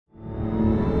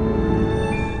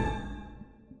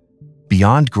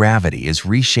Beyond Gravity is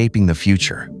reshaping the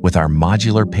future with our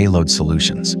modular payload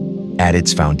solutions. At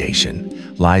its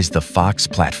foundation lies the Fox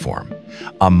platform,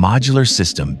 a modular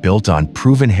system built on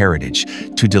proven heritage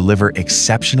to deliver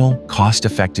exceptional,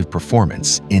 cost-effective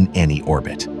performance in any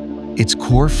orbit. Its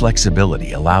core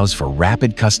flexibility allows for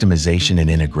rapid customization and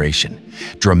integration,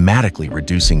 dramatically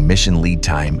reducing mission lead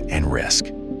time and risk.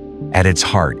 At its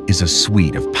heart is a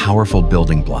suite of powerful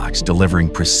building blocks delivering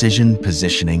precision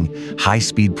positioning,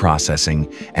 high-speed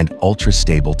processing, and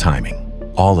ultra-stable timing.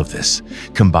 All of this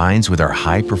combines with our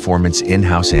high-performance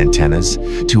in-house antennas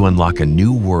to unlock a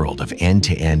new world of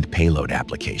end-to-end payload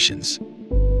applications.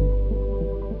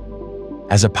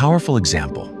 As a powerful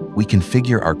example, we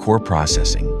configure our core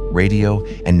processing, radio,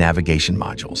 and navigation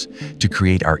modules to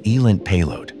create our ELINT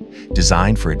payload,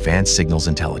 designed for advanced signals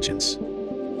intelligence.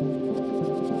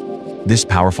 This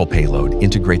powerful payload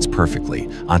integrates perfectly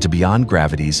onto Beyond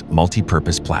Gravity's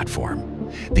multi-purpose platform.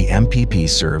 The MPP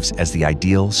serves as the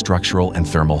ideal structural and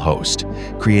thermal host,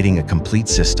 creating a complete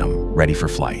system ready for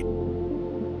flight.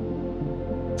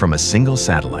 From a single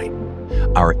satellite,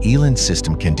 our ELINT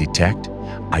system can detect,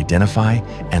 identify,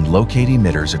 and locate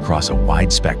emitters across a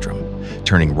wide spectrum,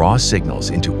 turning raw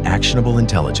signals into actionable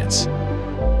intelligence.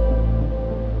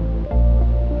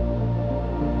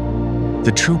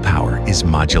 The true power is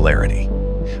modularity.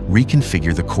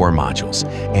 Reconfigure the core modules,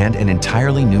 and an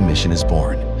entirely new mission is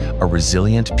born, a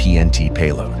resilient PNT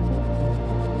payload.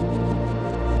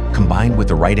 Combined with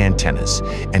the right antennas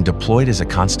and deployed as a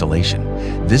constellation,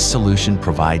 this solution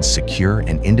provides secure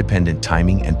and independent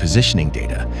timing and positioning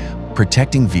data,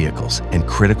 protecting vehicles and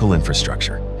critical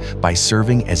infrastructure by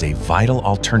serving as a vital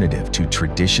alternative to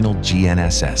traditional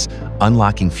GNSS,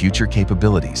 unlocking future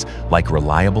capabilities like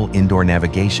reliable indoor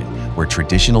navigation where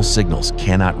traditional signals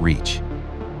cannot reach.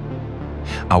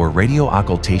 Our radio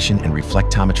occultation and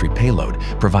reflectometry payload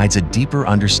provides a deeper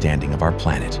understanding of our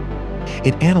planet.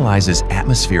 It analyzes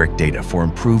atmospheric data for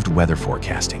improved weather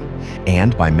forecasting,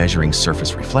 and by measuring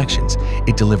surface reflections,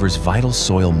 it delivers vital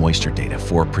soil moisture data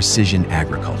for precision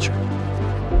agriculture.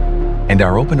 And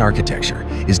our open architecture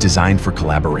is designed for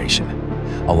collaboration,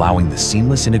 allowing the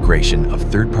seamless integration of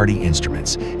third-party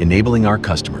instruments, enabling our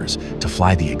customers to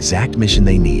fly the exact mission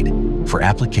they need for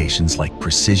applications like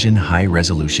precision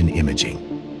high-resolution imaging.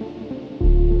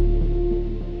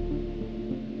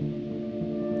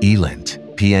 ELINT,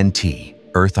 PNT,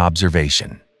 Earth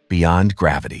Observation, Beyond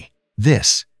Gravity.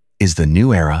 This is the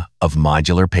new era of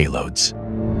modular payloads.